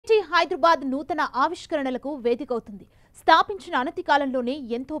హైదరాబాద్ నూతన ఆవిష్కరణలకు వేదికవుతుంది. స్థాపించిన అనతి కాలంలోనే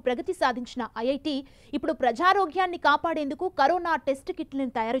ఎంతో ప్రగతి సాధించిన ఐఐటి ఇప్పుడు ప్రజారోగ్యాన్ని కాపాడేందుకు కరోనా టెస్ట్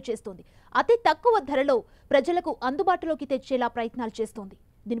కిట్లను తయారు చేస్తోంది. అతి తక్కువ ధరలో ప్రజలకు అందుబాటులోకి తెచ్చేలా ప్రయత్నాలు చేస్తోంది.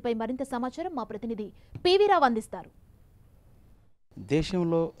 దీనిపై మరింత సమాచారం మా ప్రతినిధి పివి రావు అందిస్తారు.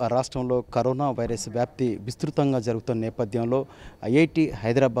 దేశంలో రాష్ట్రంలో కరోనా వైరస్ వ్యాప్తి విస్తృతంగా జరుగుతున్న నేపథ్యంలో ఐఐటి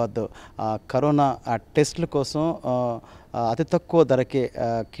హైదరాబాద్ కరోనా టెస్టుల కోసం అతి తక్కువ ధరకే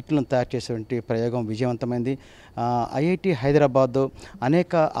కిట్లను తయారు చేసేటువంటి ప్రయోగం విజయవంతమైంది. ఐఐటి హైదరాబాద్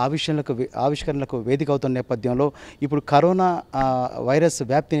అనేక ఆవిష్కరణలకు వేదిక అవుతున్న నేపథ్యంలో ఇప్పుడు కరోనా వైరస్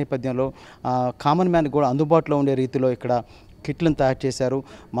వ్యాప్తి నేపథ్యంలో కామన్ మ్యాన్ కూడా అందుబాటులో ఉండే రీతిలో ఇక్కడ కిట్లను తయారు చేశారు.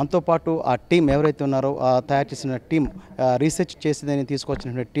 మనతో పాటు ఆ టీం ఎవరైతే ఉన్నారో తయారు చేసిన టీం రీసెర్చ్ చేసేదని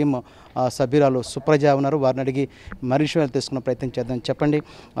తీసుకొచ్చినటువంటి టీం సభ్యురాలు సుప్రజ ఉన్నారు. వారిని అడిగి మరిన్ని విషయాలు తెలుసుకునే ప్రయత్నం చేద్దాం. చెప్పండి,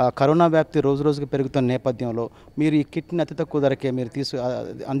 కరోనా వ్యాప్తి రోజు రోజుకు పెరుగుతున్న నేపథ్యంలో మీరు ఈ కిట్ని అతి తక్కువ ధరకే మీరు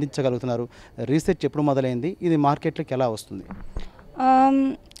అందించగలుగుతున్నారు. రీసెర్చ్ ఎప్పుడు మొదలైంది, ఇది మార్కెట్లోకి ఎలా వస్తుంది?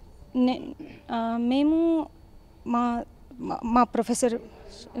 మేము మా ప్రొఫెసర్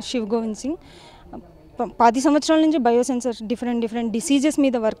శివ్ గోవింద్ సింగ్ 10 సంవత్సరాల నుంచి బయోసెన్సర్ డిఫరెంట్ డిసీజెస్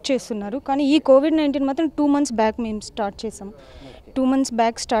మీద వర్క్ చేస్తున్నారు. కానీ ఈ COVID-19 మాత్రం 2 months బ్యాక్ మేము స్టార్ట్ చేసాము. 2 months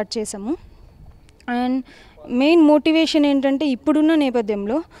బ్యాక్ స్టార్ట్ చేసాము. అండ్ మెయిన్ మోటివేషన్ ఏంటంటే ఇప్పుడున్న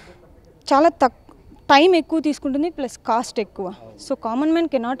నేపథ్యంలో చాలా టైం ఎక్కువ తీసుకుంటుంది, ప్లస్ కాస్ట్ ఎక్కువ. So common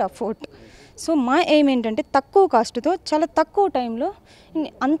man cannot afford. So మా ఎయిమ్ ఏంటంటే తక్కువ కాస్ట్తో చాలా తక్కువ టైంలో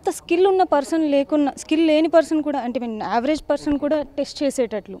అంత స్కిల్ ఉన్న పర్సన్ లేకున్నా స్కిల్ లేని పర్సన్ కూడా అంటే యావరేజ్ పర్సన్ కూడా టెస్ట్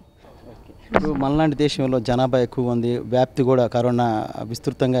చేసేటట్లు. ఇప్పుడు మనలాంటి దేశంలో జనాభా ఎక్కువ ఉంది, వ్యాప్తి కూడా కరోనా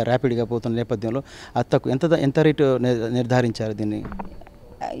విస్తృతంగా ర్యాపిడ్గా పోతున్న నేపథ్యంలో అది తక్కువ ఎంత రేటు నిర్ధారించారు దీన్ని?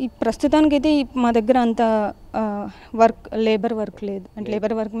 ఈ ప్రస్తుతానికైతే మా దగ్గర అంత లేబర్ వర్క్ లేదు. అంటే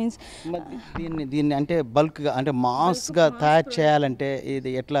లేబర్ వర్క్ మీన్స్ దీన్ని అంటే బల్క్గా అంటే మాస్గా తయారు చేయాలంటే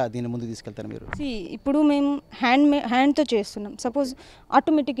ఇది ఎట్లా దీన్ని ముందుకు తీసుకెళ్తారు మీరు? ఇప్పుడు మేము హ్యాండ్తో చేస్తున్నాం. సపోజ్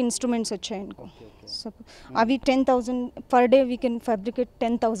ఆటోమేటిక్ ఇన్స్ట్రుమెంట్స్ వచ్చాయనుకో, అవి 10,000 per day we can fabricate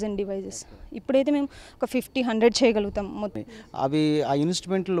 10,000 devices. ఇప్పుడైతే మేము ఒక 50-100 చేయగలుగుతాం మొత్తం. అవి ఆ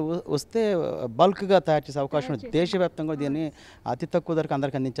ఇన్స్ట్రుమెంట్లు వస్తే బల్క్గా తయారు చేసే అవకాశం ఉంటుంది. దేశవ్యాప్తంగా దీన్ని అతి తక్కువ ధరకు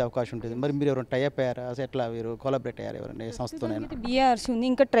అందరికి అందించే అవకాశం ఉంటుంది. మరి మీరు ఎవరైనా టైఅప్ అయ్యారా? ఎట్లా మీరు కొలాబరేట్ అయ్యారు ఎవరైనా సంస్థతోనైనా? బీఆర్సీ ఉంది,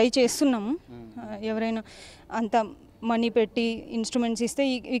 ఇంకా ట్రై చేస్తున్నాము. ఎవరైనా అంత మనీ పెట్టి ఇన్స్ట్రుమెంట్స్ ఇస్తే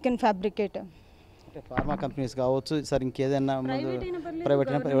వీ కెన్ ఫ్యాబ్రికేట్. అంటే ఫార్మా కంపెనీస్ కావచ్చు, సార్ ఇంకేదైనా ప్రైవేట్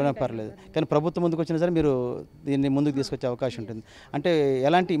అయినా పర్లేదు, కానీ ప్రభుత్వం ముందుకు వచ్చినా సరే మీరు దీన్ని ముందుకు తీసుకొచ్చే అవకాశం ఉంటుంది. అంటే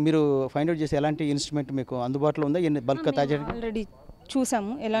ఎలాంటి మీరు ఫైండ్ అవుట్ చేసి ఎలాంటి ఇన్స్ట్రుమెంట్ మీకు అందుబాటులో ఉందా? బల్క్ తయారు ఆల్రెడీ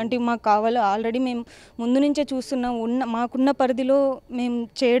చూసాము, ఎలాంటివి మాకు కావాలో ఆల్రెడీ మేము ముందు నుంచే చూస్తున్నాం. మాకున్న పరిధిలో మేము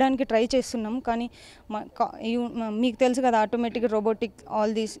చేయడానికి ట్రై చేస్తున్నాం. కానీ మీకు తెలుసు కదా, ఆటోమేటిక్ రోబోటిక్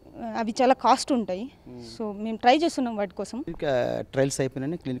ఆల్ దీస్ అవి చాలా కాస్ట్ ఉంటాయి. సో మేము ట్రై చేస్తున్నాం వాటి కోసం. ట్రయల్స్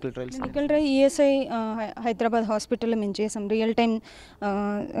అయిపోయినాయి, క్లినికల్ ట్రై ఈఎస్ఐ హైదరాబాద్ హాస్పిటల్లో మేము చేసాం. రియల్ టైం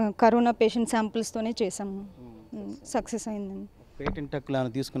కరోనా పేషెంట్ శాంపిల్స్తోనే చేసాము. సక్సెస్ అయిందండి. పేటెంట్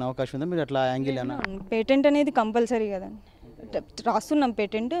హక్కులు తీసుకునే అవకాశం ఉందా మీరు? అట్లా యాంగిల్ పేటెంట్ అనేది కంపల్సరీ కదండి. రాస్తున్నాం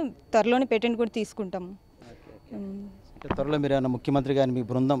పేటెంట్, త్వరలోనే పేటెంట్ కూడా తీసుకుంటాము. త్వరలో మీరు ఏమైనా ముఖ్యమంత్రి గారిని మీ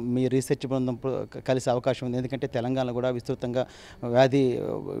బృందం, మీ రీసెర్చ్ బృందం కలిసే అవకాశం ఉంది? ఎందుకంటే తెలంగాణలో కూడా వ్యాధి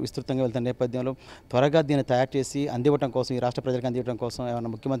విస్తృతంగా వెళ్తున్న నేపథ్యంలో త్వరగా దీన్ని తయారు చేసి అందివ్వడం కోసం, ఈ రాష్ట్ర ప్రజలకు అందివ్వడం కోసం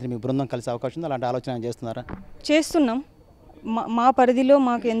ఏమైనా ముఖ్యమంత్రి మీ బృందం కలిసే అవకాశం ఉంది? అలాంటి ఆలోచన చేస్తున్నారా? చేస్తున్నాం. మా పరిధిలో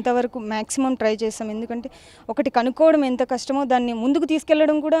మాకు ఎంతవరకు మ్యాక్సిమం ట్రై చేస్తాం. ఎందుకంటే ఒకటి కనుక్కోవడం ఎంత కష్టమో దాన్ని ముందుకు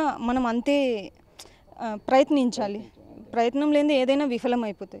తీసుకెళ్లడం కూడా మనం అంతే ప్రయత్నించాలి. ప్రయత్నం లేని ఏదైనా విఫలం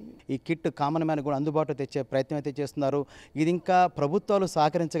అయిపోతాయి. ఈ కిట్ కామన్ మ్యాన్ కూడా అందుబాటులో తెచ్చే ప్రయత్నం అయితే చేస్తున్నారు. ఇది ఇంకా ప్రభుత్వాలు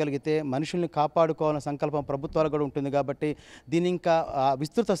సహకరించగలిగితే మనుషుల్ని కాపాడుకోవాలన్న సంకల్పం ప్రభుత్వాలు కూడా ఉంటుంది. కాబట్టి దీన్ని ఇంకా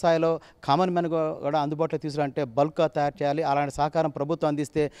విస్తృత స్థాయిలో కామన్ మ్యాన్ కూడా అందుబాటులో తీసుకురావాలంటే బల్క్గా తయారు చేయాలి. అలాంటి సహకారం ప్రభుత్వం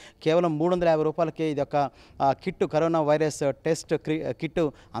అందిస్తే కేవలం 350 రూపాయలకే ఇది ఒక kit, corona virus test kit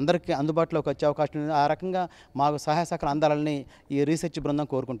అందరికీ అందుబాటులోకి వచ్చే అవకాశం ఉంది. ఆ రకంగా మాకు సహాయ సహకారం అందాలని ఈ రీసెర్చ్ బృందం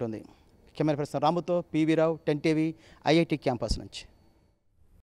కోరుకుంటుంది. కెమెరా పర్సన్ రాముతో పివి రావు, 10 TV, ఐఐటి క్యాంపస్ నుంచి.